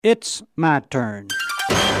It's my turn.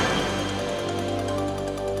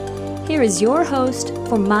 Here is your host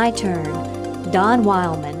for My Turn, Don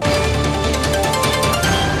Wildman.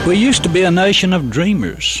 We used to be a nation of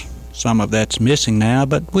dreamers. Some of that's missing now,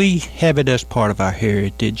 but we have it as part of our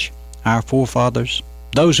heritage. Our forefathers,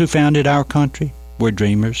 those who founded our country, were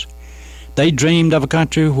dreamers. They dreamed of a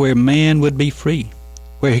country where man would be free,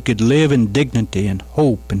 where he could live in dignity and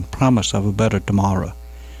hope and promise of a better tomorrow.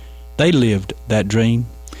 They lived that dream,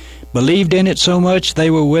 believed in it so much they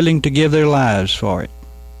were willing to give their lives for it.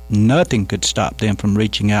 Nothing could stop them from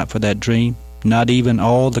reaching out for that dream, not even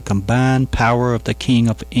all the combined power of the King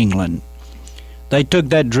of England. They took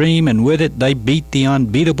that dream, and with it they beat the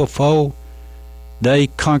unbeatable foe. They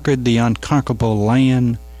conquered the unconquerable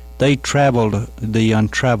land. They traveled the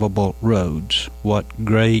untravelable roads. What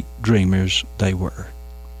great dreamers they were.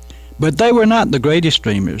 But they were not the greatest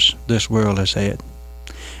dreamers this world has had.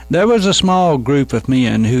 There was a small group of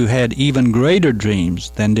men who had even greater dreams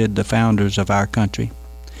than did the founders of our country.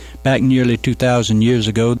 Back nearly 2,000 years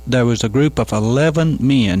ago, there was a group of 11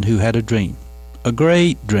 men who had a dream, a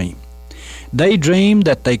great dream. They dreamed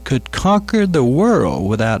that they could conquer the world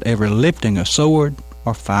without ever lifting a sword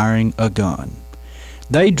or firing a gun.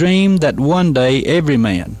 They dreamed that one day every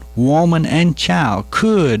man, woman, and child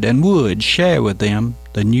could and would share with them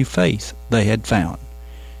the new faith they had found.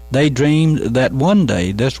 They dreamed that one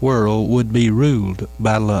day this world would be ruled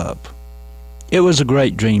by love. It was a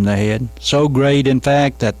great dream they had, so great, in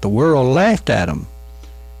fact, that the world laughed at them,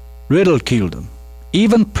 ridiculed them,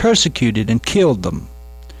 even persecuted and killed them.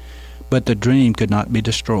 But the dream could not be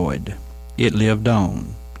destroyed. It lived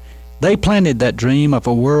on. They planted that dream of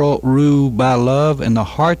a world ruled by love in the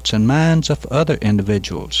hearts and minds of other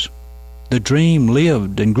individuals. The dream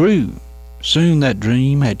lived and grew. Soon that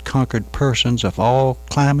dream had conquered persons of all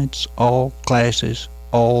climates, all classes,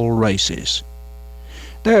 all races.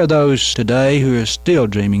 There are those today who are still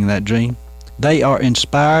dreaming that dream. They are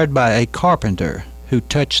inspired by a carpenter who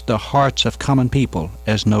touched the hearts of common people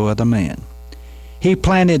as no other man. He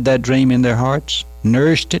planted that dream in their hearts,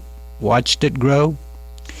 nourished it, watched it grow.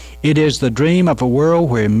 It is the dream of a world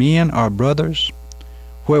where men are brothers,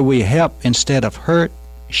 where we help instead of hurt,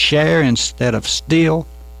 share instead of steal,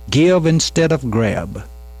 give instead of grab.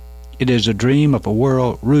 It is a dream of a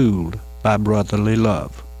world ruled by brotherly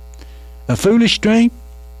love. A foolish dream?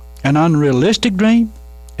 An unrealistic dream?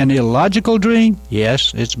 An illogical dream?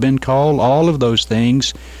 Yes, it's been called all of those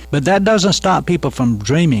things, but that doesn't stop people from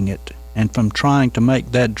dreaming it and from trying to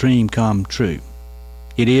make that dream come true.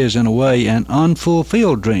 It is, in a way, an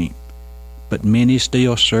unfulfilled dream, but many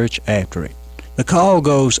still search after it. The call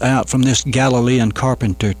goes out from this Galilean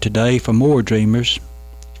carpenter today for more dreamers.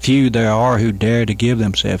 Few there are who dare to give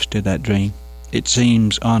themselves to that dream. It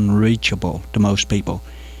seems unreachable to most people.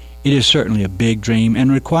 It is certainly a big dream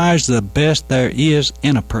and requires the best there is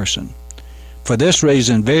in a person. For this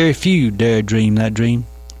reason, very few dare dream that dream,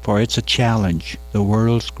 for it's a challenge, the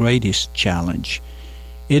world's greatest challenge.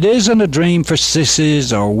 It isn't a dream for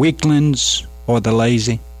sissies or weaklings or the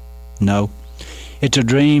lazy. No, it's a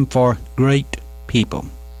dream for great people.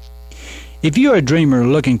 If you're a dreamer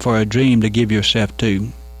looking for a dream to give yourself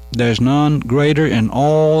to, there's none greater in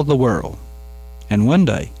all the world. And one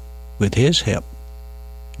day, with His help,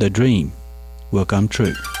 the dream will come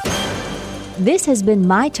true. This has been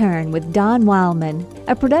My Turn with Don Wildman,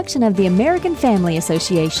 a production of the American Family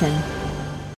Association.